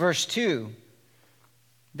says in verse 2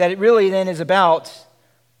 that it really then is about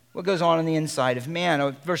what goes on in the inside of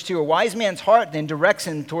man. Verse 2, a wise man's heart then directs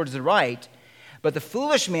him towards the right, but the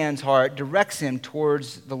foolish man's heart directs him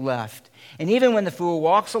towards the left. And even when the fool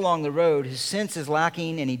walks along the road, his sense is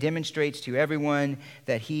lacking, and he demonstrates to everyone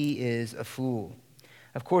that he is a fool.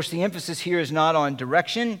 Of course, the emphasis here is not on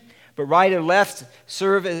direction, but right or left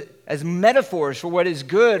serve as metaphors for what is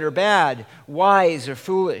good or bad, wise or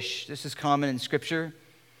foolish. This is common in Scripture.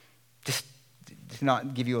 Just to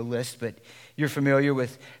not give you a list, but you're familiar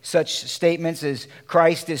with such statements as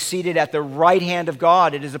Christ is seated at the right hand of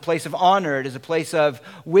God. It is a place of honor. It is a place of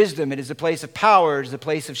wisdom. It is a place of power. It is a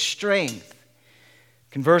place of strength.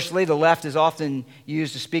 Conversely, the left is often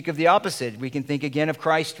used to speak of the opposite. We can think again of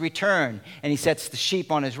Christ's return, and he sets the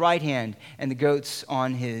sheep on his right hand and the goats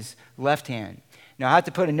on his left hand. Now, I have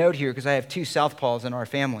to put a note here because I have two southpaws in our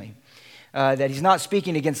family, that he's not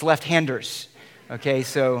speaking against left-handers. Okay,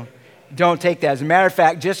 so don't take that. As a matter of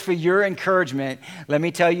fact, just for your encouragement, let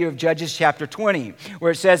me tell you of Judges chapter 20,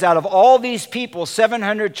 where it says, out of all these people,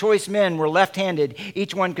 700 choice men were left-handed.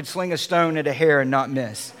 Each one could sling a stone at a hare and not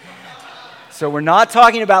miss. So we're not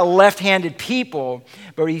talking about left-handed people,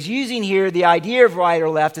 but he's using here the idea of right or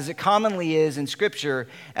left as it commonly is in Scripture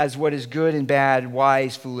as what is good and bad,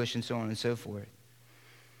 wise, foolish, and so on and so forth.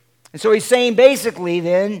 And so he's saying basically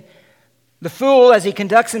then, the fool as he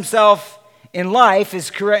conducts himself in life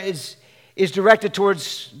is directed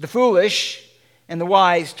towards the foolish, and the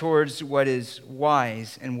wise towards what is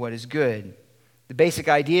wise and what is good. The basic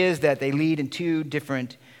idea is that they lead in two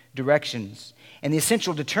different directions. And the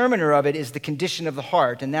essential determiner of it is the condition of the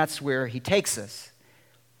heart, and that's where he takes us.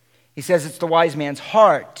 He says it's the wise man's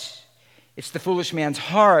heart. It's the foolish man's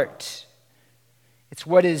heart. It's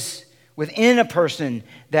what is within a person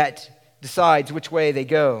that decides which way they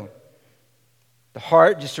go. The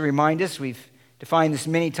heart, just to remind us, we've defined this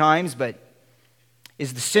many times, but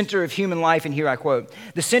is the center of human life, and here I quote,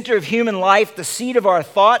 "The center of human life, the seat of our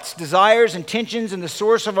thoughts, desires, intentions, and the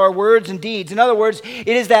source of our words and deeds." In other words, it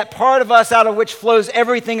is that part of us out of which flows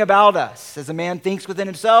everything about us. As a man thinks within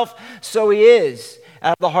himself, so he is.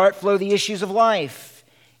 Out of the heart flow the issues of life.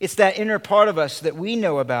 It's that inner part of us that we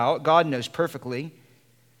know about, God knows perfectly,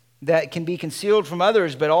 that can be concealed from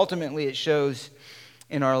others, but ultimately it shows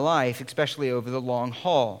in our life, especially over the long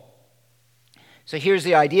haul. So here's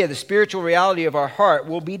the idea. The spiritual reality of our heart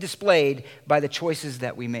will be displayed by the choices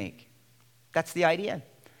that we make. That's the idea.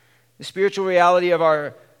 The spiritual reality of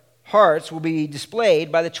our hearts will be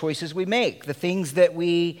displayed by the choices we make, the things that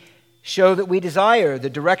we show that we desire, the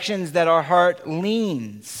directions that our heart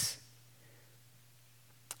leans.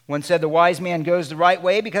 One said the wise man goes the right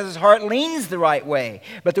way because his heart leans the right way.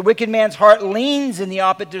 But the wicked man's heart leans in the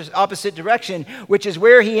opposite direction, which is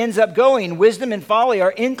where he ends up going. Wisdom and folly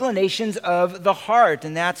are inclinations of the heart,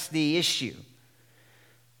 and that's the issue.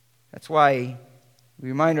 That's why we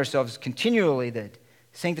remind ourselves continually that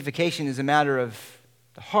sanctification is a matter of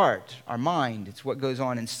the heart, our mind. It's what goes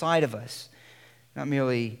on inside of us, not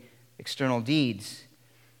merely external deeds.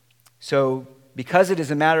 So, because it is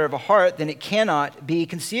a matter of a heart, then it cannot be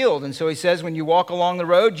concealed. And so he says, when you walk along the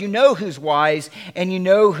road, you know who's wise and you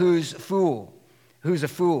know who's a fool.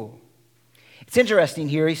 It's interesting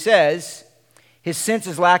here. He says, his sense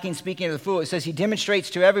is lacking, speaking of the fool. It says he demonstrates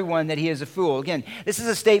to everyone that he is a fool. Again, this is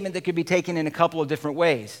a statement that could be taken in a couple of different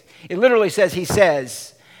ways. It literally says he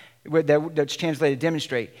says, that's translated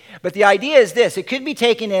demonstrate. But the idea is this. It could be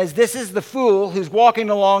taken as this is the fool who's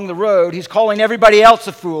walking along the road. He's calling everybody else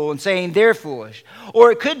a fool and saying they're foolish.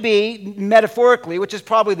 Or it could be metaphorically, which is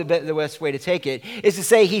probably the best way to take it, is to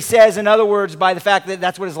say he says, in other words, by the fact that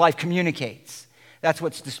that's what his life communicates. That's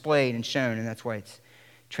what's displayed and shown, and that's why it's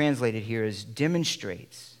translated here as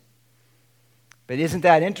demonstrates. But isn't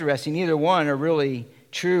that interesting? Either one are really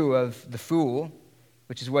true of the fool,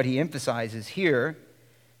 which is what he emphasizes here.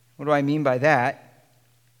 What do I mean by that?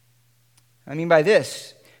 I mean by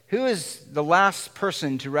this. Who is the last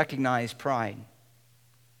person to recognize pride?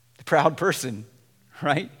 The proud person,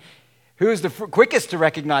 right? Who is the quickest to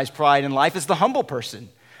recognize pride in life is the humble person.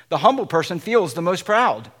 The humble person feels the most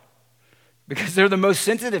proud because they're the most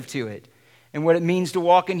sensitive to it and what it means to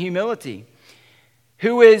walk in humility.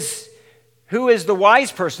 Who is the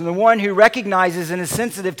wise person? The one who recognizes and is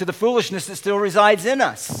sensitive to the foolishness that still resides in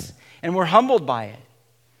us, and we're humbled by it.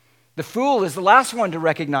 The fool is the last one to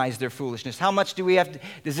recognize their foolishness. How much do we have to,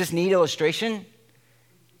 does this need illustration?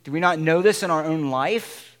 Do we not know this in our own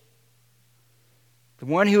life? The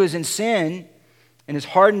one who is in sin and is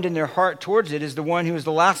hardened in their heart towards it is the one who is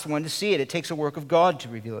the last one to see it. It takes a work of God to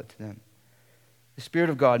reveal it to them. The Spirit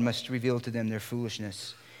of God must reveal to them their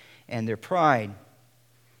foolishness and their pride.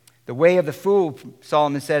 The way of the fool,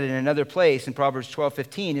 Solomon said in another place in Proverbs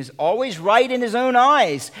 12:15, is always right in his own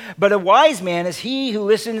eyes, but a wise man is he who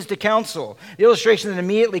listens to counsel. The illustration that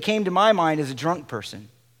immediately came to my mind is a drunk person,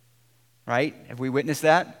 right? Have we witnessed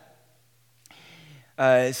that?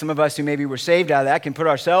 Some of us who maybe were saved out of that can put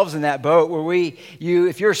ourselves in that boat where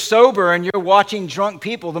if you're sober and you're watching drunk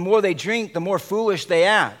people, the more they drink, the more foolish they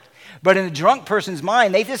act. But in a drunk person's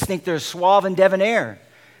mind, they just think they're suave and debonair.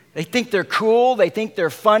 They think they're cool, they think they're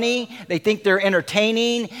funny, they think they're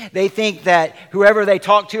entertaining, they think that whoever they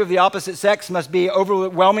talk to of the opposite sex must be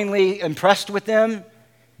overwhelmingly impressed with them.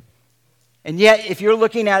 And yet, if you're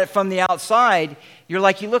looking at it from the outside, you're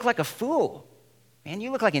like, you look like a fool. Man,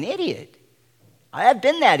 you look like an idiot. I have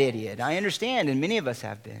been that idiot, I understand, and many of us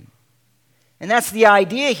have been. And that's the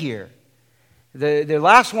idea here. The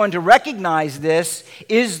last one to recognize this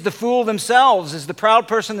is the fool themselves, is the proud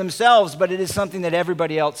person themselves, but it is something that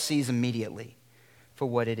everybody else sees immediately for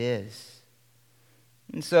what it is.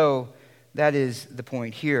 And so that is the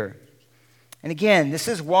point here. And again, this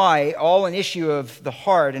is why all an issue of the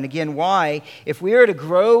heart, and again, why if we are to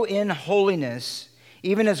grow in holiness,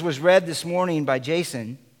 even as was read this morning by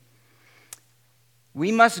Jason,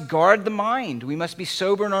 We must guard the mind. We must be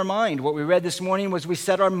sober in our mind. What we read this morning was we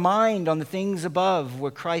set our mind on the things above,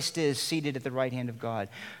 where Christ is seated at the right hand of God.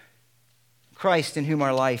 Christ in whom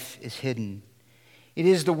our life is hidden. It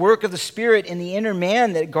is the work of the Spirit in the inner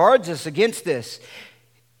man that guards us against this.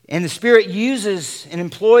 And the Spirit uses and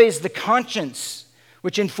employs the conscience,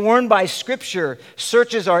 which, informed by Scripture,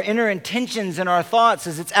 searches our inner intentions and our thoughts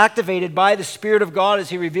as it's activated by the Spirit of God as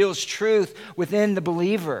He reveals truth within the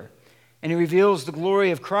believer. And He reveals the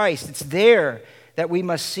glory of Christ. It's there that we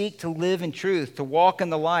must seek to live in truth, to walk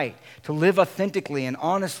in the light, to live authentically and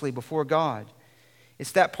honestly before God.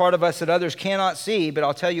 It's that part of us that others cannot see, but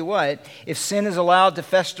I'll tell you what, if sin is allowed to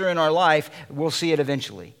fester in our life, we'll see it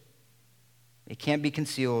eventually. It can't be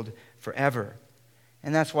concealed forever.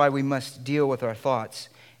 And that's why we must deal with our thoughts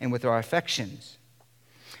and with our affections.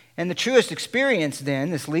 And the truest experience then,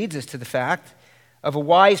 this leads us to the fact of a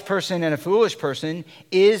wise person and a foolish person,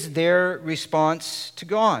 is their response to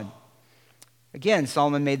God. Again,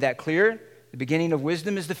 Solomon made that clear. The beginning of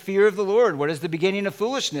wisdom is the fear of the Lord. What is the beginning of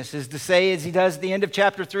foolishness? Is to say, as he does at the end of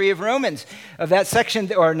chapter 3 of Romans, of that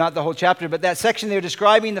section, or not the whole chapter, but that section there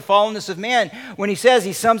describing the fallenness of man, when he says,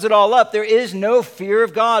 he sums it all up, there is no fear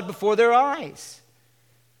of God before their eyes.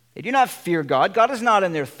 They do not fear God. God is not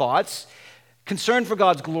in their thoughts. Concern for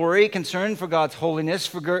God's glory, concern for God's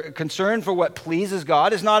holiness, concern for what pleases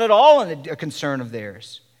God is not at all a concern of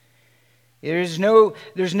theirs. There's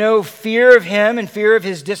no fear of Him and fear of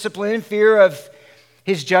His discipline, fear of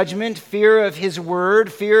His judgment, fear of His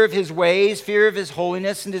word, fear of His ways, fear of His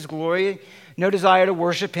holiness and His glory. No desire to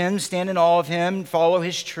worship Him, stand in awe of Him, follow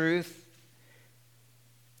His truth.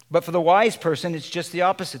 But for the wise person, it's just the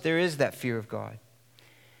opposite. There is that fear of God.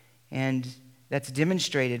 And that's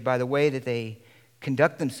demonstrated by the way that they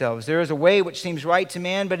conduct themselves. There is a way which seems right to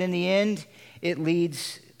man, but in the end, it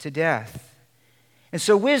leads to death. And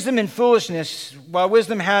so wisdom and foolishness, while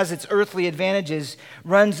wisdom has its earthly advantages,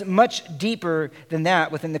 runs much deeper than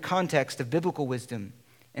that within the context of biblical wisdom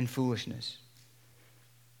and foolishness.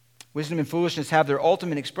 Wisdom and foolishness have their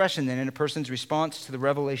ultimate expression then in a person's response to the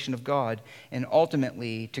revelation of God and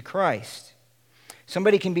ultimately to Christ.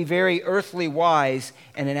 Somebody can be very earthly wise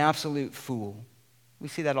and an absolute fool. We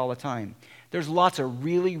see that all the time. There's lots of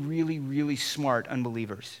really, really, really smart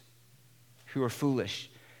unbelievers who are foolish,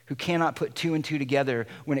 who cannot put two and two together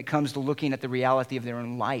when it comes to looking at the reality of their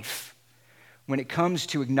own life, when it comes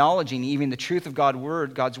to acknowledging even the truth of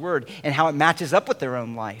God's word, and how it matches up with their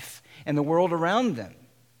own life and the world around them.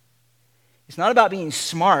 It's not about being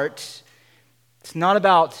smart. It's not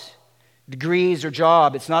about degrees or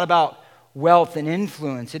job. It's not about wealth and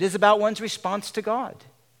influence. It is about one's response to God.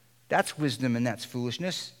 That's wisdom and that's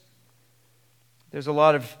foolishness. There's a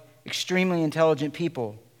lot of extremely intelligent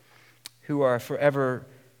people who are forever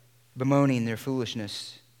bemoaning their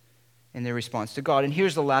foolishness in their response to God. And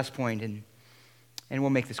here's the last point, and we'll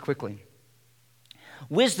make this quickly.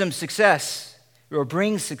 Wisdom's success, or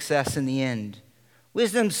brings success in the end.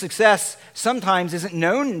 Wisdom's success sometimes isn't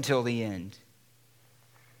known until the end.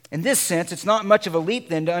 In this sense, it's not much of a leap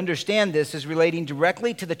then to understand this as relating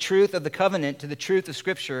directly to the truth of the covenant, to the truth of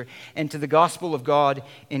Scripture, and to the gospel of God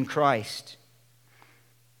in Christ.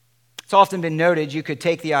 It's often been noted you could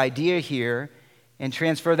take the idea here and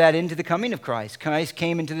transfer that into the coming of Christ. Christ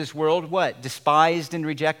came into this world, what? Despised and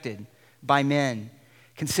rejected by men,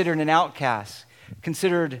 considered an outcast,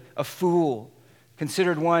 considered a fool,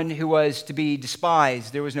 considered one who was to be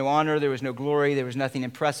despised. There was no honor, there was no glory, there was nothing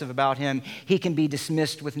impressive about him. He can be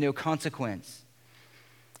dismissed with no consequence.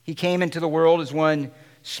 He came into the world as one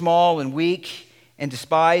small and weak and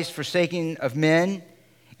despised, forsaken of men,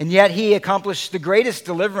 and yet he accomplished the greatest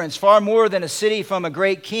deliverance, far more than a city from a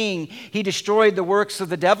great king. He destroyed the works of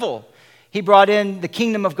the devil. He brought in the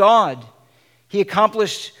kingdom of God. He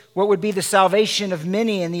accomplished what would be the salvation of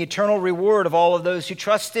many and the eternal reward of all of those who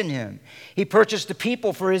trust in him. He purchased the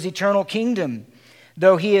people for his eternal kingdom,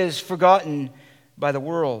 though he is forgotten by the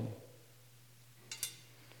world.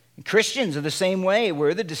 And Christians are the same way.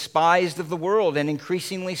 We're the despised of the world, and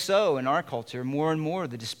increasingly so in our culture, more and more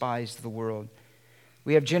the despised of the world.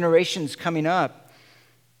 We have generations coming up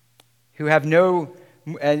who have no,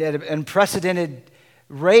 at an unprecedented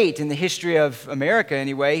rate in the history of America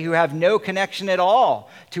anyway, who have no connection at all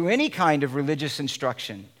to any kind of religious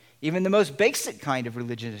instruction, even the most basic kind of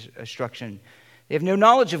religious instruction. They have no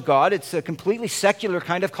knowledge of God. It's a completely secular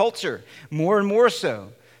kind of culture, more and more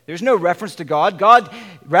so. There's no reference to God. God,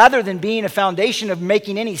 rather than being a foundation of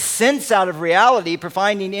making any sense out of reality,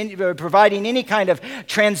 providing any kind of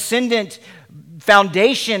transcendent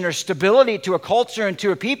foundation or stability to a culture and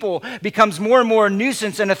to a people, becomes more and more a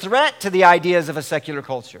nuisance and a threat to the ideas of a secular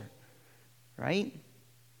culture. Right?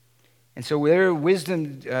 And so their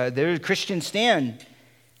wisdom, their Christians stand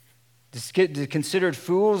considered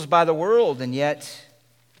fools by the world, and yet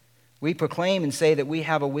we proclaim and say that we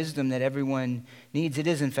have a wisdom that everyone needs. It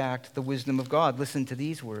is, in fact, the wisdom of God. Listen to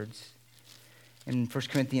these words in 1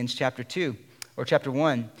 Corinthians chapter 2, or chapter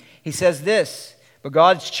 1. He says this, "But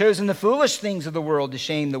God's chosen the foolish things of the world to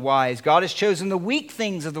shame the wise. God has chosen the weak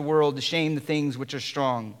things of the world to shame the things which are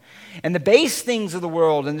strong. And the base things of the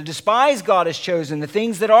world and the despised God has chosen, the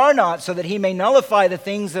things that are not, so that he may nullify the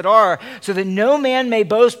things that are, so that no man may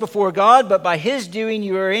boast before God, but by his doing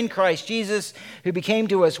you are in Christ Jesus, who became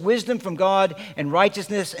to us wisdom from God and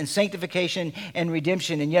righteousness and sanctification and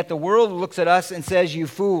redemption. And yet the world looks at us and says, 'You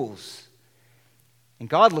fools.' And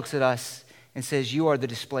God looks at us and says, 'You are the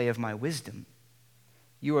display of my wisdom.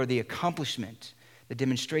 You are the accomplishment, the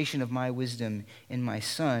demonstration of my wisdom in my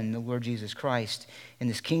Son, the Lord Jesus Christ, in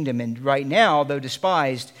this kingdom.' And right now, though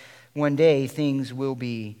despised, one day things will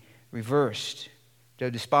be reversed.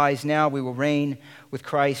 Though despised now, we will reign with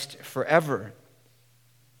Christ forever."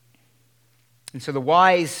 And so the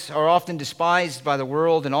wise are often despised by the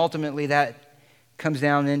world, and ultimately that comes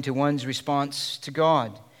down into one's response to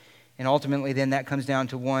God. And ultimately then that comes down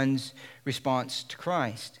to one's response to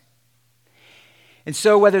Christ. And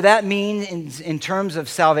so whether that means in terms of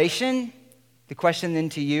salvation, the question then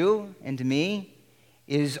to you and to me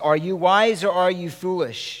is, are you wise or are you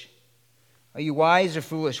foolish? Are you wise or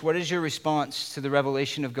foolish? What is your response to the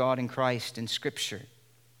revelation of God in Christ in Scripture?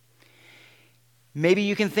 Maybe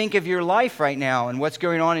you can think of your life right now and what's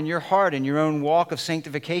going on in your heart and your own walk of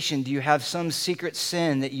sanctification. Do you have some secret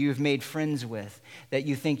sin that you've made friends with that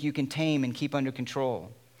you think you can tame and keep under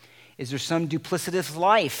control? Is there some duplicitous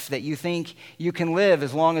life that you think you can live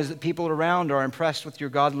as long as the people around are impressed with your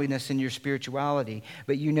godliness and your spirituality,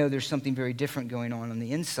 but you know there's something very different going on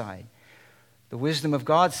the inside? The wisdom of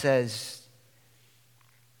God says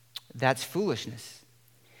that's foolishness.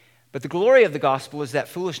 But the glory of the gospel is that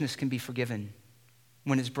foolishness can be forgiven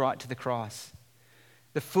when it's brought to the cross.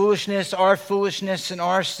 The foolishness, our foolishness and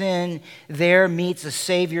our sin there meets a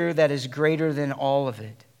Savior that is greater than all of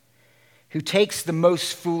it, who takes the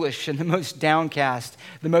most foolish and the most downcast,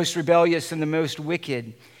 the most rebellious and the most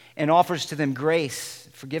wicked, and offers to them grace,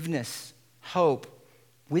 forgiveness, hope,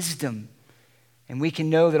 wisdom. And we can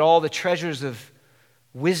know that all the treasures of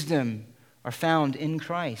wisdom are found in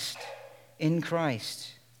Christ, in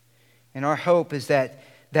Christ. And our hope is that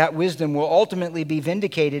that wisdom will ultimately be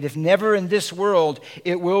vindicated. If never in this world,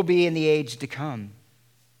 it will be in the age to come.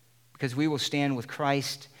 Because we will stand with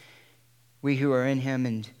Christ, we who are in him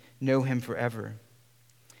and know him forever.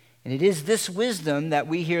 And it is this wisdom that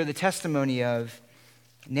we hear the testimony of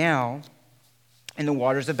now in the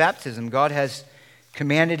waters of baptism. God has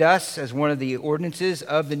commanded us as one of the ordinances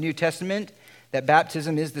of the New Testament that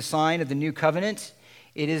baptism is the sign of the new covenant.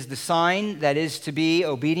 It is the sign that is to be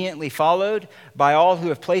obediently followed by all who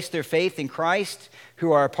have placed their faith in Christ,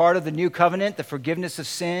 who are a part of the new covenant, the forgiveness of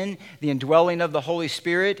sin, the indwelling of the Holy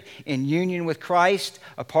Spirit, in union with Christ,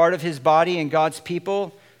 a part of his body and God's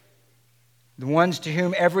people, the ones to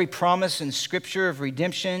whom every promise in Scripture of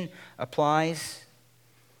redemption applies.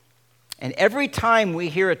 And every time we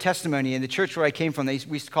hear a testimony in the church where I came from, we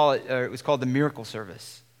used to call it, it was called the miracle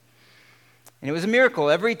service. And it was a miracle.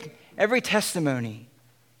 Every testimony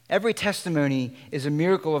is a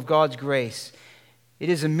miracle of God's grace. It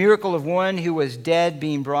is a miracle of one who was dead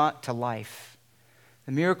being brought to life.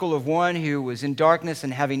 A miracle of one who was in darkness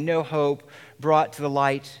and having no hope brought to the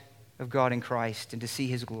light of God in Christ and to see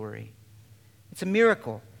his glory. It's a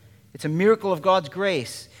miracle. It's a miracle of God's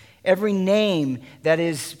grace. Every name that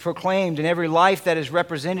is proclaimed and every life that is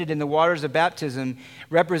represented in the waters of baptism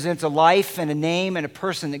represents a life and a name and a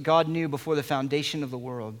person that God knew before the foundation of the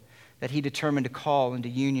world, that he determined to call into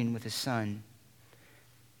union with his Son.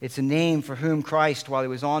 It's a name for whom Christ, while he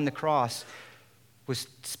was on the cross, was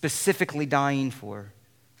specifically dying for,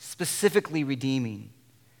 specifically redeeming,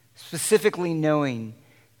 specifically knowing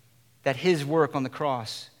that his work on the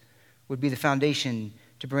cross would be the foundation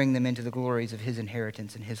to bring them into the glories of his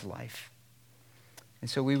inheritance and his life. And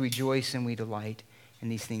so we rejoice and we delight in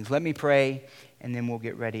these things. Let me pray, and then we'll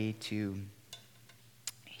get ready to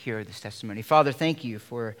hear this testimony. Father, thank you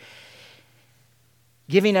for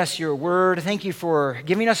giving us your word. Thank you for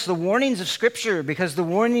giving us the warnings of Scripture, because the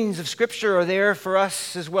warnings of Scripture are there for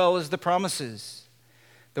us as well as the promises.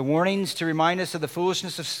 The warnings to remind us of the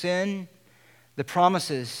foolishness of sin, the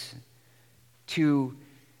promises to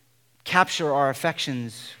capture our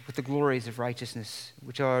affections with the glories of righteousness,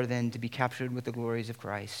 which are then to be captured with the glories of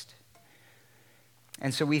Christ.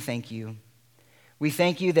 And so we thank you. We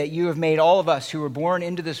thank you that you have made all of us who were born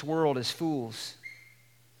into this world as fools,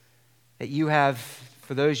 that you have,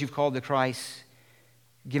 for those you've called to Christ,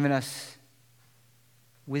 given us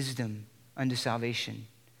wisdom unto salvation,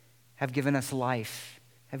 have given us life,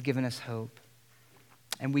 have given us hope.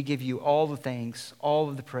 And we give you all the thanks, all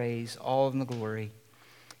of the praise, all of the glory,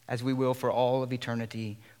 as we will for all of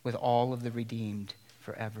eternity with all of the redeemed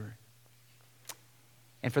forever.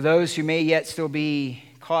 And for those who may yet still be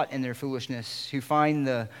caught in their foolishness, who find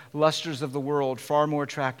the lusters of the world far more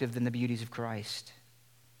attractive than the beauties of Christ,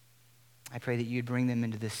 I pray that you'd bring them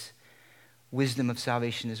into this wisdom of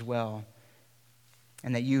salvation as well,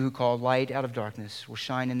 and that you who call light out of darkness will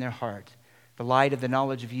shine in their heart the light of the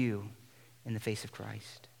knowledge of you in the face of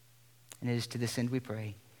Christ. And it is to this end we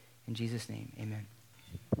pray. In Jesus' name, amen.